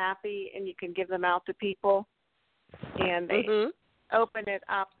 "Be happy," and you can give them out to people. And they open it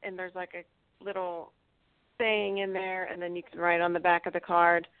up, and there's like a little saying in there, and then you can write on the back of the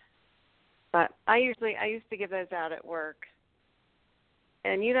card. But I used to give those out at work,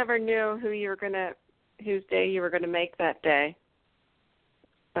 and you never knew whose day you were gonna make that day.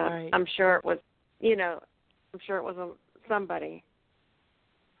 But Right. I'm sure it was, somebody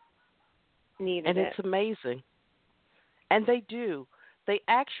needed And it. it's amazing. And they do. They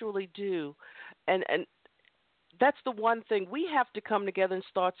actually do. And that's the one thing. We have to come together and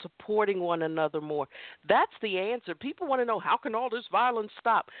start supporting one another more. That's the answer. People want to know, how can all this violence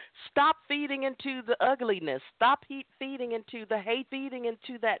stop? Stop feeding into the ugliness. Stop feeding into the hate, feeding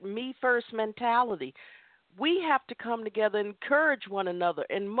into that me first mentality. We have to come together and encourage one another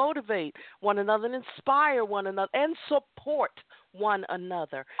and motivate one another and inspire one another and support one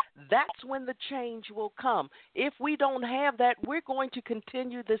another. That's when the change will come. If we don't have that, we're going to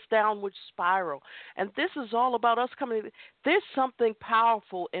continue this downward spiral. And this is all about us coming. There's something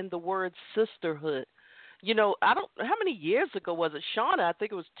powerful in the word sisterhood. You know, how many years ago was it, Shauna? I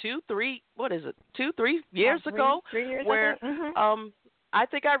think it was 2-3 years ago, 3 years where ago. I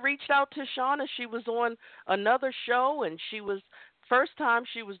think I reached out to Shauna. She was on another show, and first time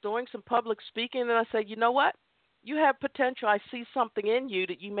she was doing some public speaking, and I said, you know what? You have potential. I see something in you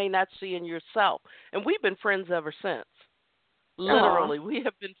that you may not see in yourself. And we've been friends ever since. Literally, we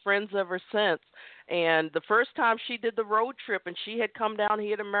have been friends ever since. And the first time she did the road trip and she had come down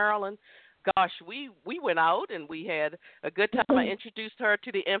here to Maryland, gosh, we went out and we had a good time. I introduced her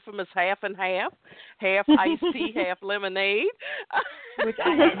to the infamous half and half iced tea, half lemonade. Which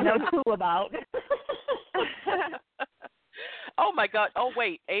I had no clue about. Oh, my God. Oh,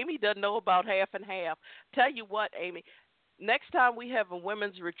 wait. Amy doesn't know about half and half. Tell you what, Amy, next time we have a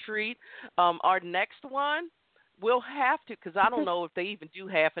women's retreat, our next one, we'll have to, because I don't know if they even do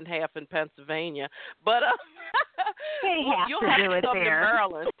half and half in Pennsylvania, but you'll have to come to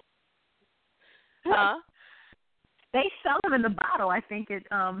Maryland. Huh? They sell them in the bottle. I think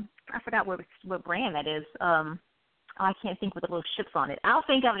I forgot what brand that is. I can't think with the little ships on it. I'll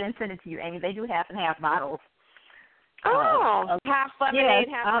think of it and send it to you, Amy. They do half and half bottles. Half lemonade,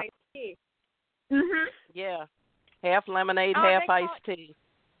 half iced tea. Yeah, half lemonade, half iced tea.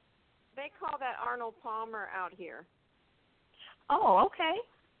 They call that Arnold Palmer out here. Oh, okay.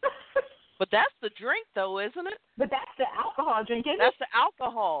 But that's the drink, though, isn't it? But that's the alcohol drink, isn't it? That's the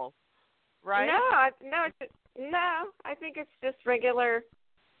alcohol, right? No. I think it's just regular.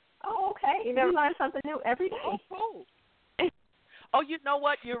 Oh, okay. You learn something new every day. Oh, cool. Oh, you know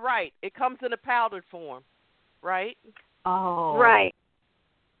what? You're right. It comes in a powdered form, right? Oh. Right.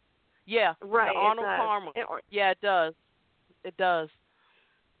 Yeah. Right. The Arnold Palmer. Yeah, it does. It does.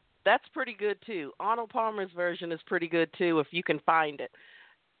 That's pretty good, too. Arnold Palmer's version is pretty good, too, if you can find it.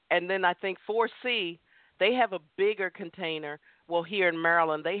 And then I think 4C, they have a bigger container. Well, here in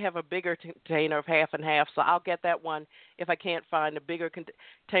Maryland, they have a bigger container of half and half, so I'll get that one if I can't find a bigger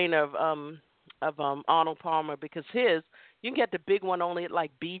container of Arnold Palmer, because you can get the big one only at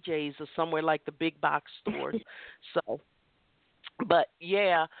like BJ's or somewhere like the big box stores. So, but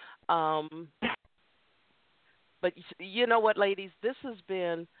yeah, but you know what, ladies, this has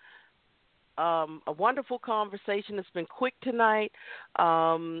been a wonderful conversation. It's been quick tonight.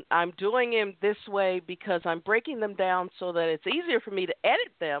 I'm doing them this way because I'm breaking them down so that it's easier for me to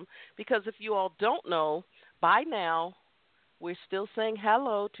edit them, because if you all don't know, by now, we're still saying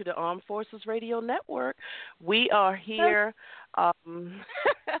hello to the Armed Forces Radio Network. We are here.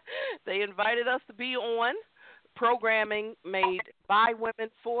 They invited us to be on programming made by women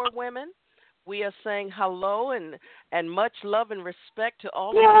for women. We are saying hello and much love and respect to all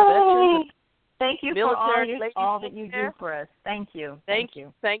of the veterans. Thank you for all that you do for us. Thank you. Thank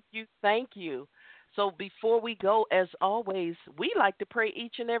you. So before we go, as always, we like to pray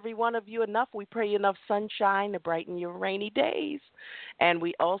each and every one of you enough. We pray enough sunshine to brighten your rainy days. And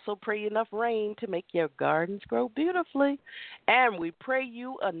we also pray enough rain to make your gardens grow beautifully. And we pray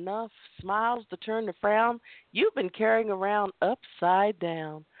you enough smiles to turn the frown you've been carrying around upside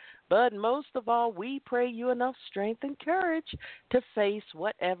down. But most of all, we pray you enough strength and courage to face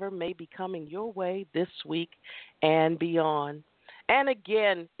whatever may be coming your way this week and beyond. And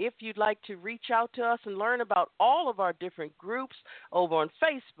again, if you'd like to reach out to us and learn about all of our different groups over on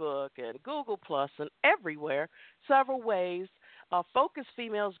Facebook and Google Plus and everywhere, several ways.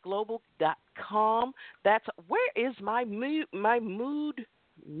 FocusFemalesGlobal.com. That's where is my mood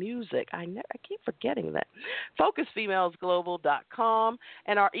music. I keep forgetting that. FocusFemalesGlobal.com.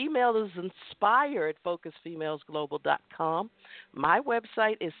 And our email is inspire@FocusFemalesGlobal.com. My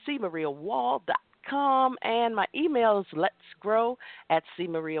website is CMariaWall.com. And my email is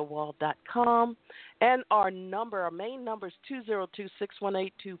letsgrow@CMariaWall.com. And our main number is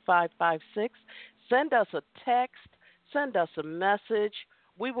 202-618-2556. Send us a text. Send us a message.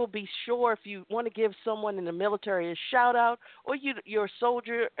 We will be sure if you want to give someone in the military a shout-out or you're a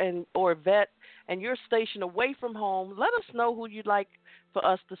soldier or a vet and you're stationed away from home, let us know who you'd like for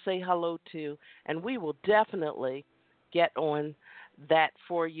us to say hello to, and we will definitely get on that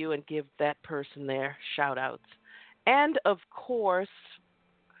for you and give that person their shout-outs. And, of course,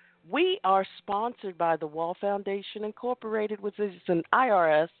 we are sponsored by the Wall Foundation Incorporated, which is an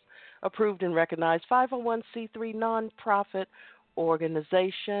IRS-approved and recognized 501c3 nonprofit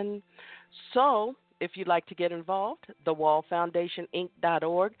organization. So, if you'd like to get involved,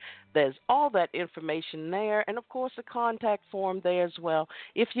 thewallfoundationinc.org. There's all that information there, and, of course, a contact form there as well.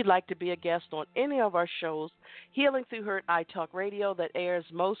 If you'd like to be a guest on any of our shows, Healing Through Hurt iTalk Radio, that airs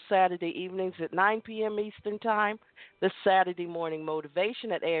most Saturday evenings at 9 p.m. Eastern Time. The Saturday Morning Motivation,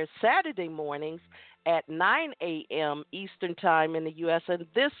 that airs Saturday mornings at 9 a.m. Eastern Time in the U.S. And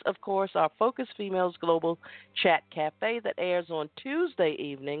this, of course, our Focus Females Global Chat Cafe that airs on Tuesday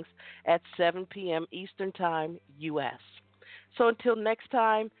evenings at 7 p.m. Eastern Time, U.S. So until next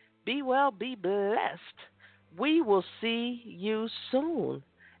time, be well, be blessed. We will see you soon.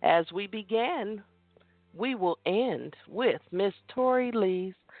 As we begin, we will end with Miss Tori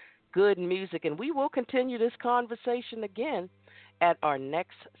Lee's good music, and we will continue this conversation again at our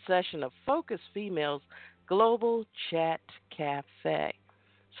next session of Focus Females Global Chat Cafe.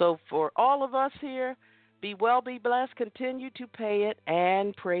 So for all of us here, be well, be blessed, continue to pay it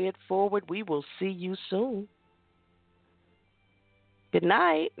and pray it forward. We will see you soon. Good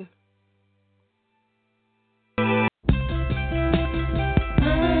night.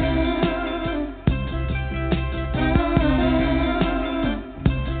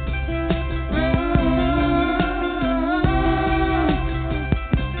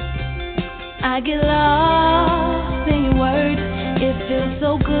 I get lost in your words. It feels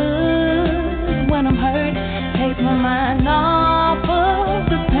so good when I'm hurt. Takes my mind off of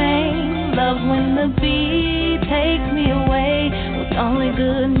the pain. Love when the beat takes me away with only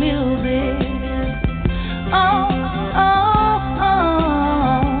good music. Oh, oh,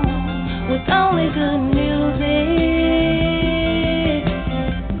 oh, with only good music.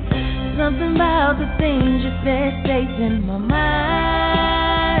 Something about the things you said stays in my mind.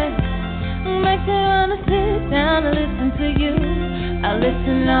 Makes me wanna sit down and listen to you. I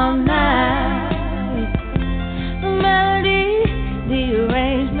listen all night. The melody, the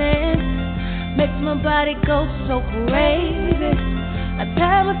arrangement makes my body go so crazy. I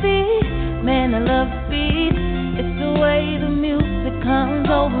tap my feet, man, I love the beat. It's the way the music comes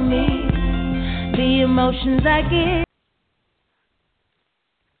over me. The emotions I get.